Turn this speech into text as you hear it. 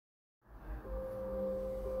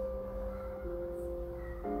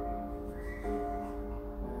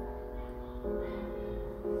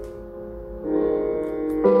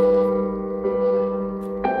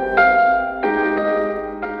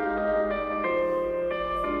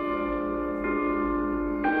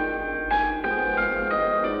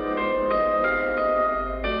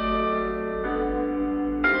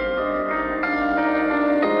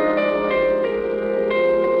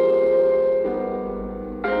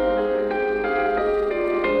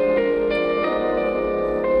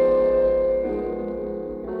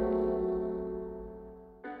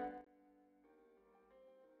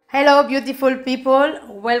Hello beautiful people,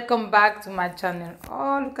 welcome back to my channel.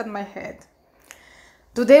 Oh, look at my head.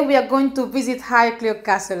 Today we are going to visit Highclere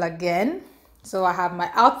Castle again. So I have my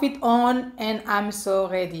outfit on and I'm so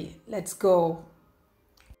ready. Let's go.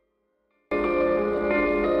 There,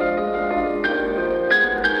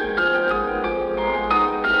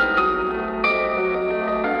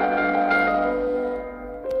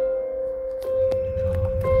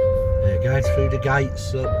 going through the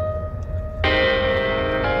gates.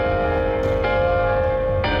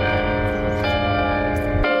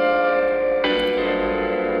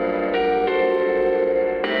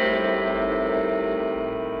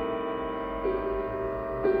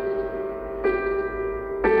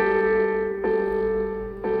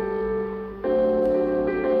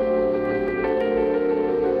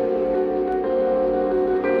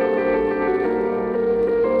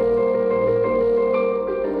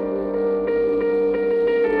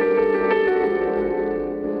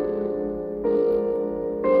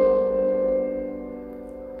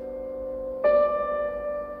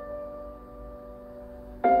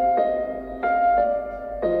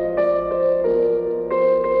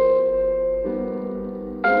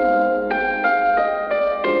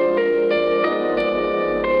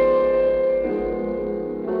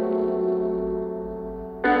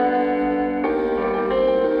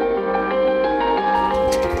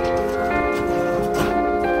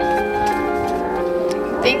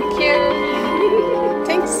 Thank you.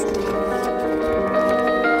 Thanks.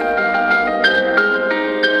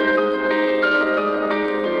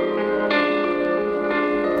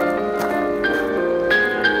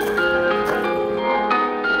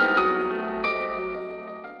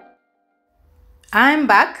 I'm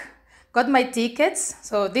back. Got my tickets.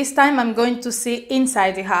 So this time I'm going to see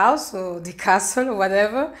inside the house or the castle or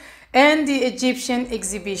whatever, and the Egyptian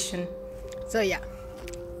exhibition. So yeah.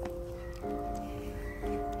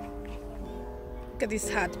 Look at this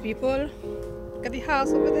hat, people. Look at the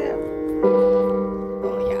house over there.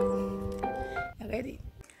 Oh yeah. Ready.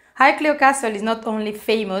 Highclere Castle is not only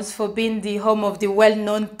famous for being the home of the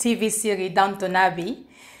well-known TV series Downton Abbey.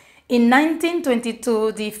 In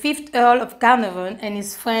 1922, the 5th Earl of Carnarvon and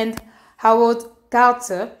his friend Howard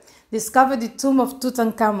Carter discovered the tomb of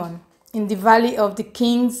Tutankhamun in the Valley of the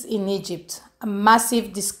Kings in Egypt, a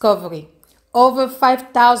massive discovery. Over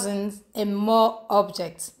 5,000 and more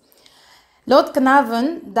objects. Lord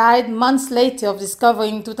Carnarvon died months later of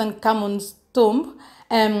discovering Tutankhamun's tomb,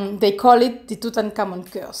 and they call it the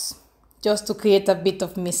Tutankhamun curse, just to create a bit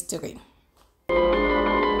of mystery.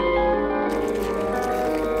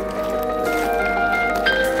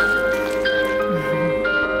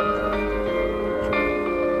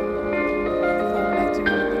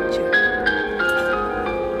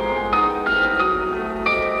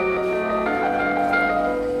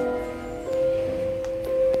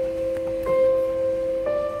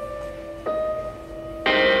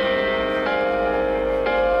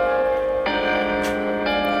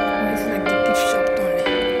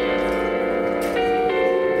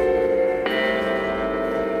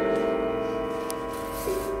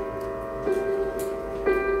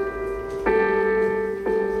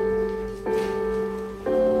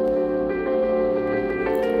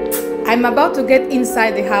 I'm about to get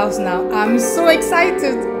inside the house now. I'm so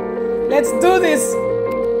excited. Let's do this.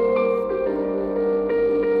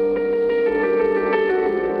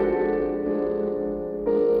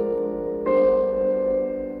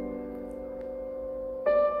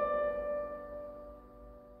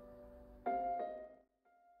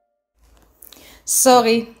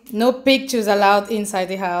 Sorry, no pictures allowed inside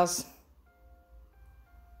the house.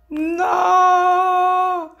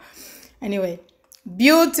 No! Anyway.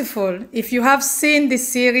 Beautiful. If you have seen the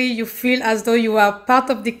series, you feel as though you are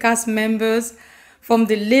part of the cast members from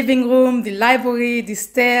the living room, the library, the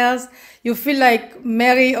stairs. You feel like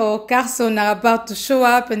Mary or Carson are about to show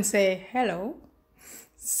up and say hello.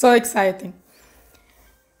 So exciting.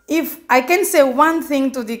 If I can say one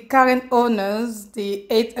thing to the current owners, the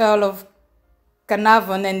 8th Earl of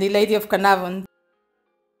Carnarvon and the Lady of Carnarvon,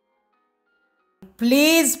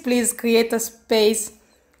 please create a space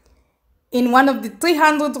in one of the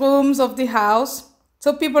 300 rooms of the house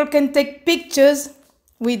so people can take pictures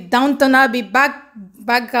with Downton Abbey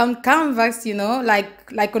background canvas, you know,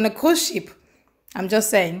 like on a cruise ship. I'm just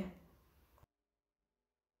saying.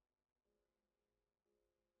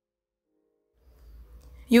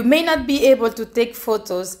 You may not be able to take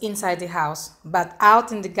photos inside the house, but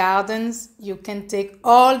out in the gardens, you can take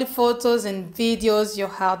all the photos and videos your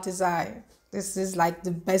heart desires. This is like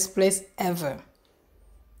the best place ever.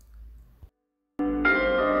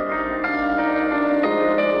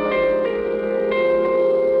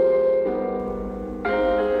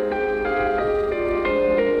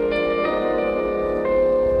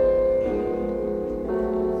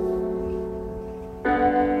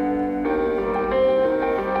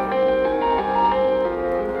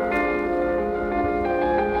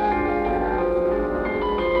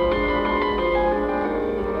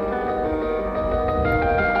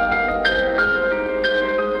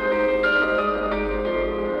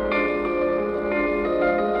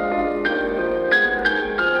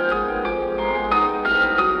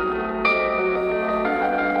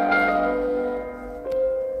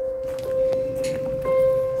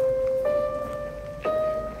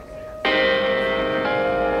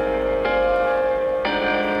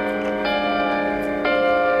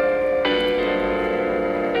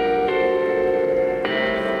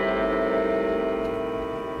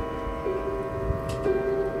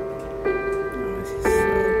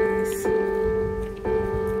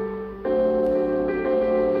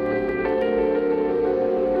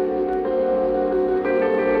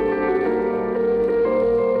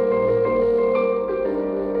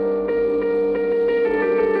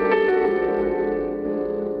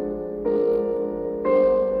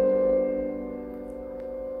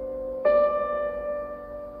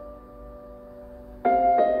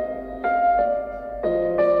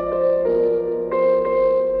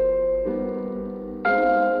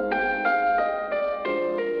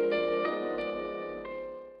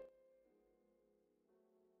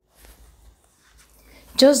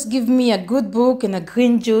 Just give me a good book and a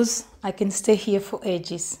green juice. I can stay here for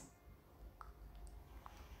ages.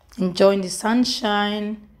 Enjoying the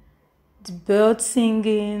sunshine, the birds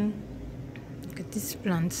singing. Look at these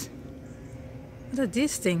plants. What are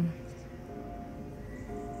these things?